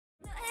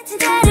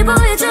진짜를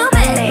보여줘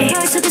baby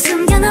벌써도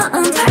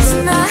숨겨놓은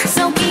personal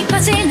속이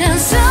빠지는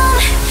숨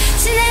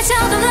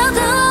친해져도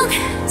더욱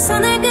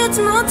손을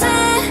긋지 못해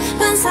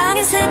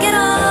환상의 세계로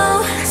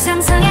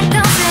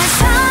상상했던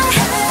세상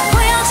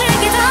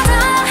보여줄게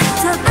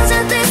더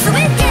빠져들 수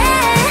있게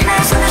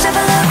날 손을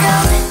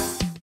잡아놓고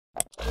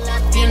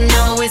You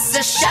know it's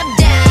a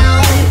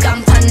shutdown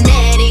깜판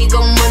내리고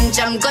문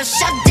잠궈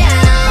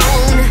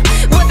shutdown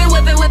Whip it,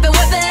 whip it, whip it,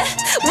 whip it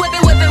Whip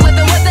it, whip it, whip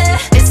it, whip it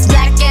It's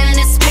black and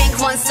it's pink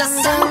once the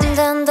sun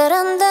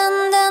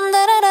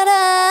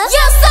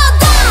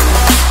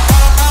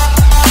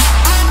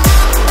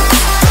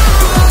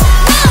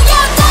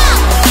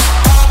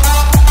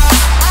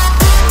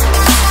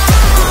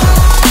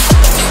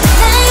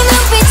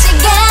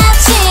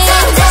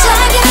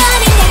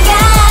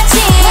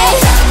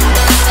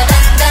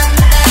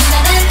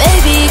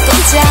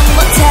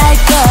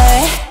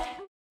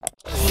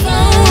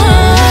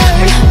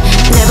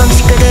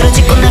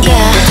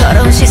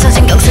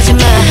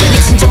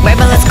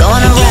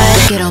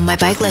Get on my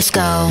bike, let's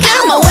go. Get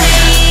on my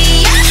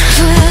way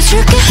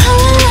보여줄게 how I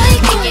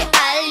like it 이게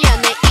알려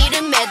내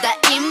이름에다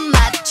입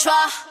맞춰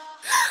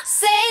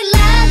Say la,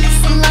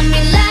 listen, love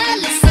me, la,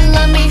 listen,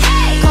 love me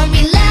Call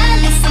me la,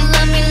 listen,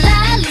 love me,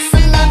 la,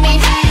 listen, love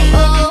me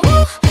Oh,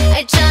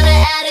 알잖아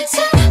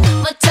attitude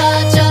뭐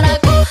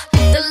터져라고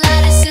The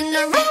lightest in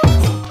the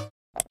room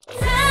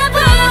다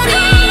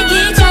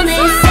버리기 전에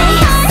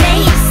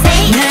say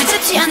날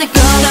잡지 않을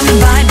거라면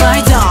bye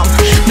bye dumb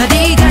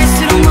날이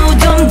갈수록 more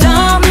dumb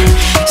dumb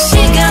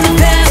시간은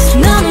fast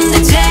넌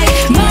내 take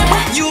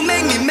You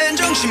make me man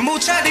정신 못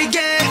차리게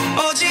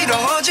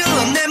어지러워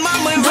내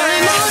맘을 왜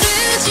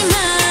모르지만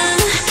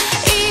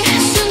이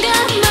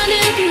순간만은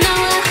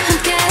나와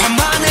함께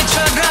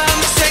밤하늘처럼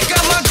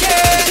새까맣게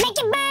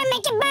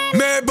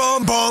매번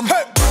밤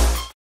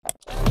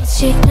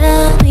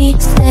지금이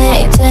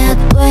stay that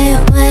way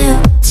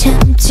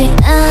참지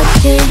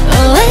않게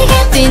Oh I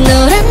can't be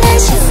노란 날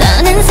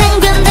시선은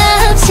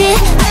상관없이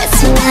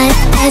That's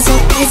life as a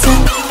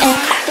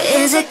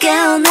Is it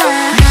girl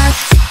now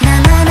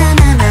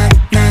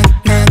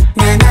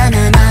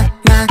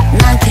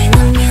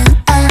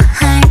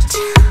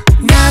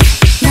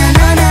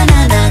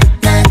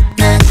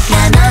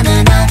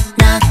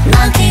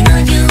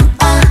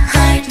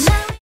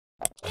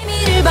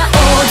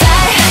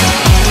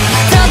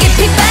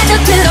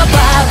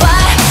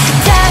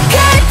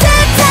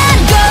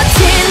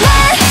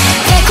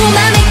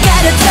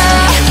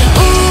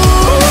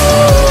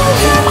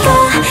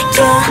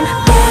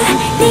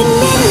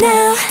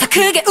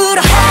크게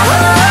울어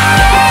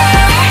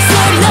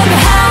소리 높여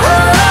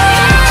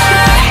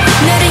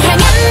너를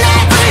향한 날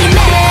울림에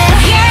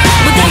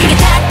모든 게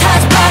다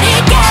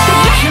터져버릴게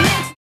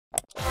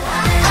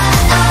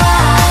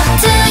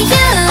Do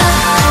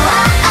you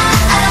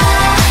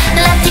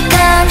랍티콘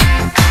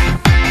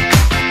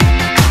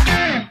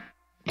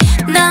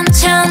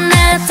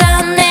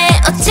넘쳐나던 내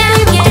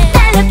옷장에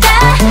달렸다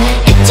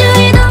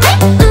일주일 동안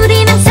우린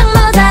항상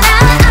모자라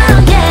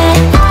oh yeah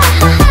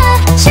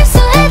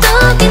실수해도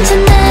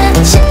괜찮아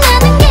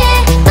신나는 게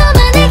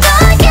너만의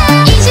거야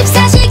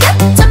 24시간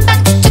전방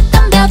쭉쭉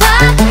덤벼봐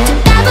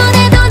듣다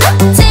보내도 너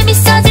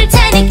재밌어질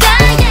테니까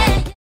yeah.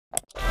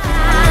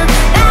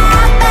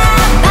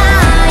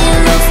 You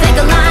look like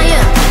a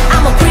lion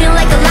I'ma queen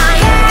like a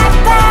lion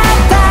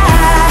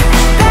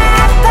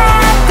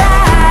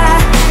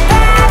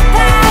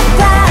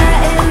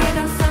일단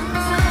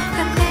다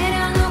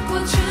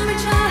내려놓고 춤을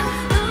춰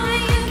너의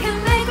you can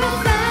make me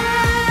fly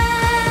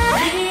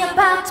We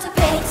about to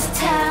paint the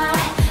town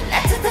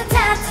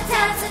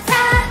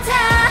라타타타타타타타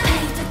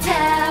Paint the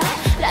town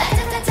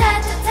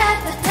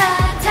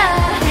라타타타타타타타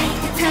Paint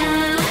the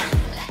town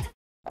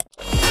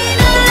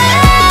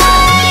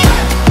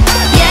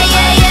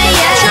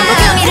전부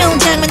경이로운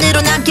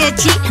장면으로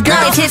남겠지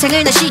너의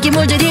세상을 나 시계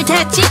물들일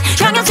테지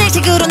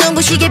형형색색으로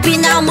눈부시게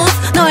빛나온 move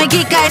너의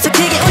귓가에서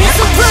크게 울려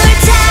속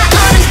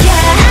불타오르게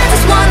I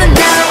just wanna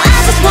know I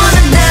just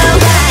wanna know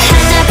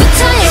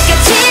하나부터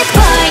열까지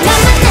boy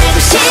너만 알고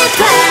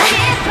싶어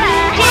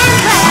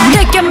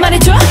내게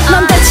말해줘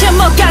넌 대체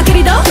뭐가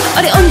그리 더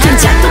어려운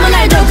진짜 또는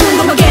날더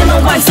궁금하게 너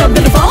why so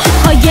beautiful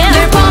oh yeah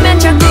널 보면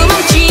자꾸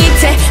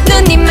멈칫해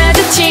눈이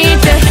마주칠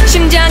때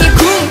심장이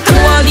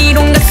쿵쿵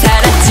어디론가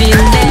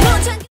사라진대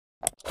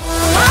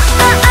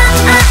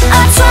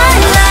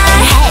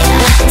Twilight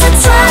The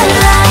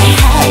twilight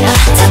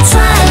The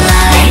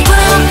twilight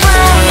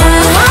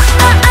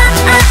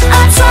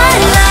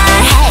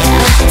Twilight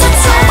The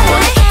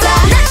twilight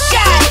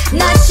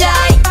Not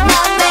shy,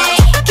 not me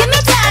Give me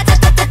da da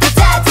da da da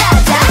da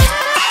da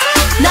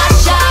Not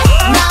shy,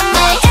 not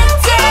me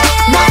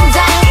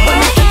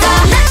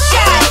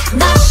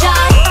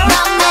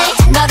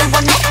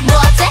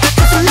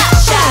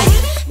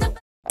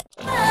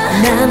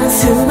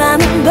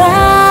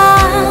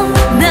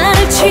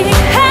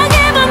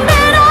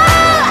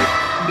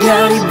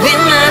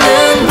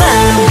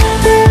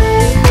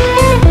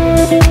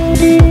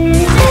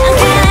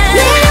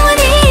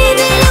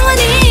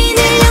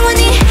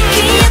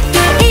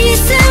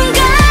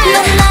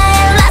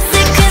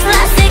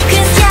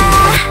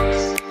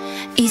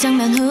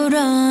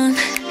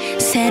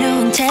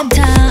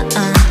챕터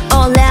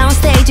올라온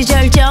스테이지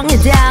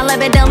절정이다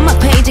레벨 음악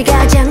페이지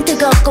가장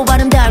뜨겁고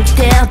아름다울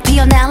때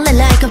피어날래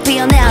like a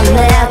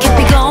피어날래 Keep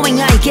it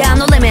going I got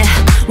no limit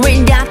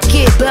We not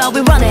keep but we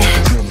run it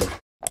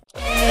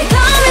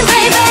Call me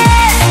baby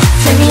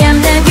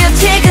재미없는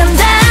규칙은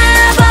다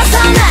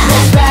벗어나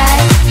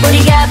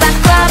우리가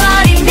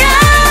바꿔버리면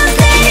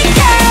되니까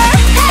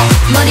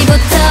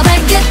머리부터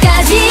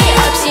발끝까지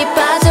없이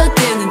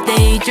빠져드는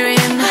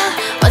daydream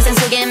원상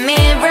속의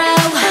mirror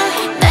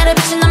나를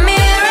비추는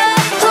mirror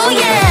oh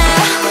yeah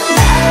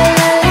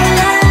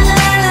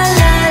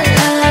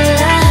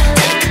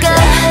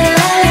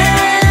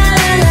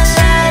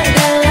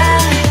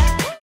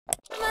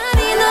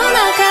말이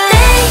놀아가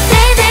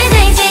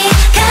Daisy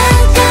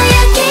가까이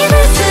기분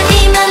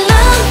쓰이면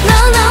no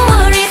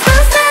worry so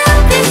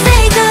something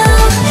say go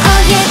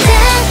oh yeah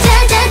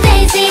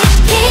Daisy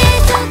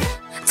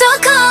Don't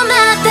call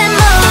me that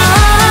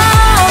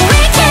more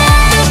We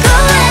can't go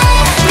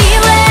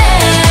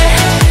anywhere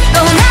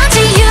오나지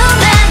you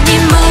let me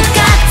move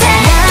같아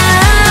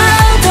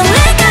Don't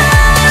let go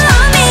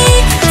of me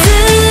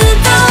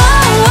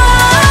뜨거워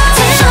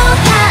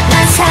태초한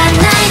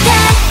사나이가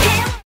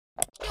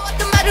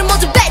어떤 말을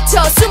모두 뱉어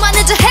수많은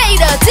저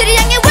hater들이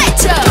향해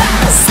외쳐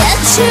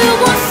Set you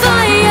on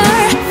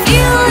fire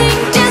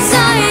Feeling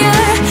desire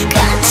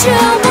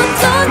감춰못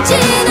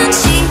던지는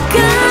시간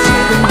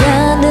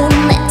나는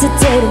내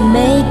뜻대로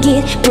make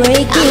it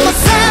break it I'm a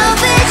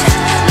savage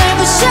날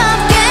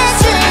부셔게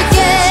해줄게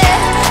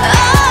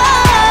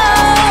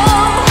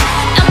Oh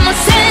I'm a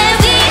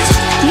savage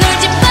널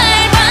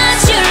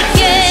짓밟아줄게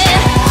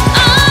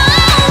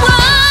Oh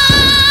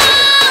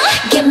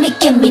Give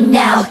me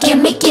now Give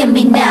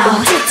me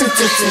now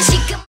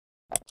지금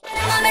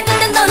맘에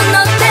든데 너는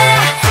어때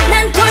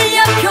난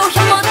돌려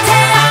표현 못해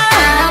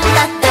I'm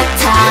not that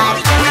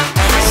type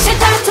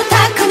싫다고 좋다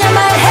그냥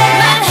말해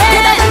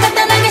대답은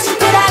간단하게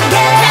심플하게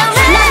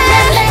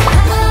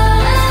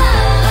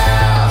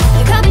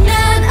겁이 난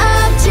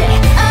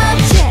object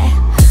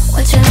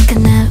What you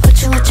looking at What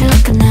you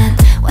looking at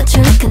What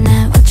you looking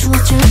at What you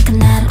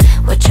looking at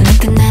What you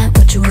looking at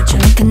What you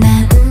looking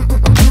at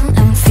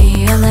I'm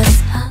fearless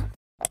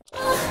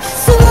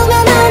숨으면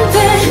안 돼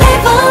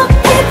Never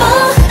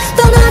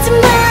떠나지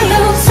마요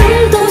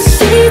숨도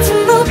쉬지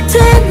못해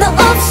너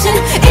없인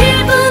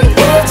 1분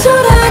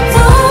 1초라도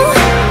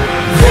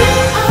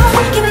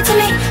Give it to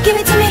me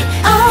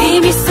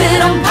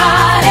비밀스러운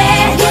party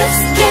Yes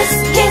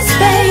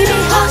baby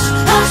Hush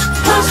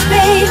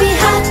baby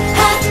Hot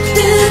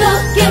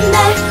뜨겁게 날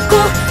꼭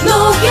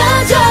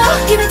녹여줘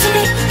Give it to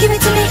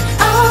me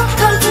oh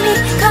Come to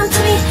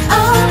me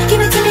oh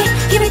Give it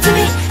to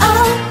me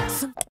oh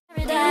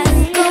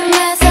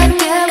꿈에서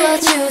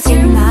깨워주지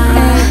마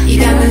You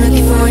got me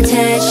looking for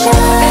attention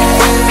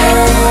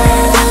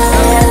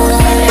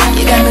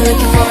You got me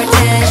looking for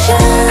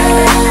attention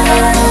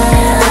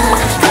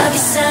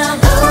거기서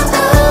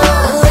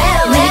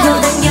내고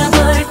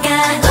당겨볼까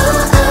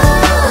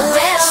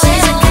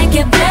시작할게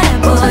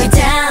bad boy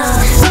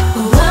down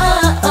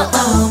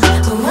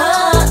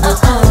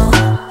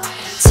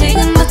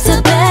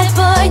지금부터 bad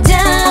boy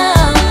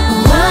down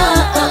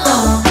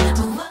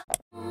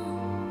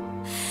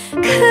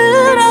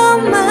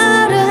그런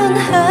말은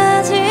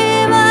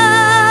하지마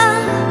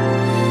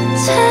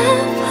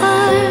제발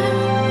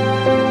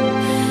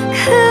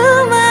그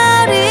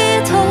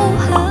말이 더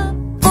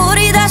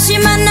우리 다시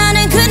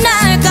만나는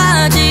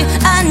그날까지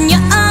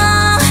안녕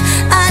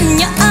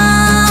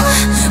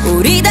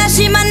우리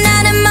다시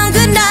만나는 먼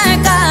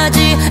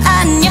그날까지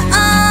안녕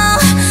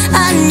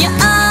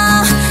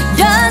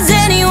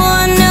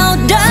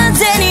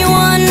Does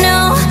anyone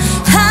know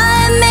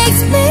how it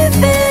makes me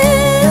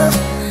feel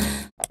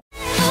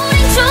우린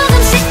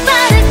조금씩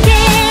빠르게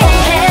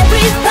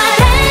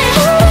Everybody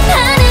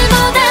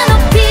하늘보다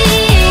높이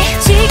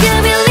지금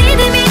이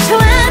리듬이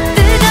좋아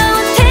뜨거운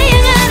태양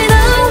아래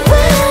너와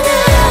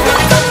나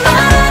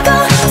고마고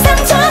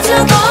상처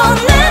주고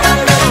내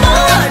맘도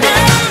모르네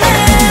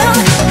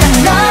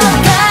너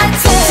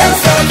같은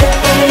Just like you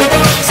baby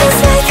Just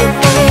like you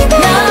baby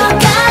너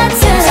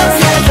같은 Just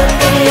like you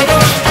baby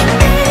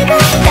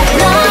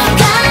너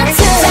같은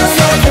Just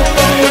like you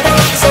baby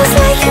Just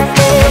like you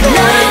baby 너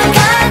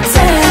같은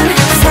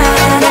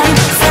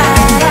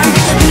사랑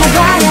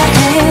나봐야 해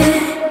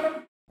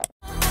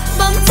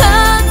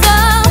멈춰도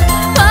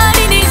버린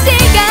이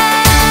시간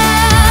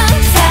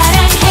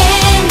사랑해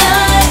널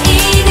이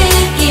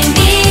느낌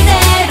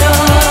이대로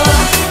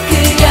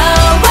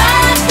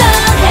그려왔던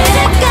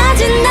해까지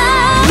나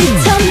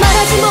미처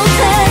말하지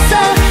못했어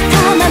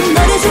다만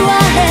너를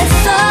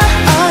좋아했어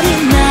어린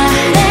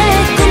날의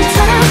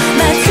꿈처럼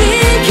마치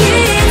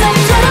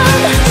기적처럼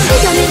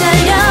시간이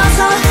달려서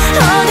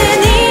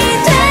어른이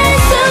될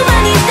수만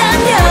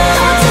있다면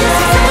어떤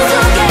세상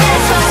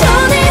속에서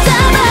손을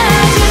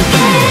잡아줄게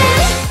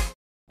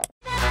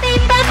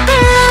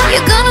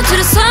You're gonna do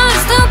the song,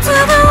 stop to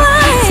the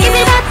way Give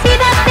me that,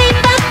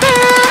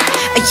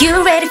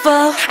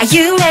 Are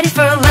you ready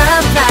for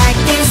love like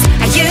this?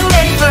 Are you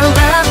ready for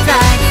love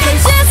like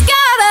this? Just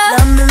gotta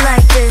love me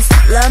like this,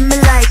 love me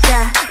like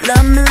that,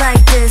 love me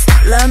like this,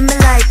 love me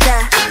like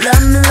that,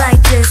 love me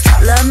like this,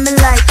 love me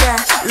like that.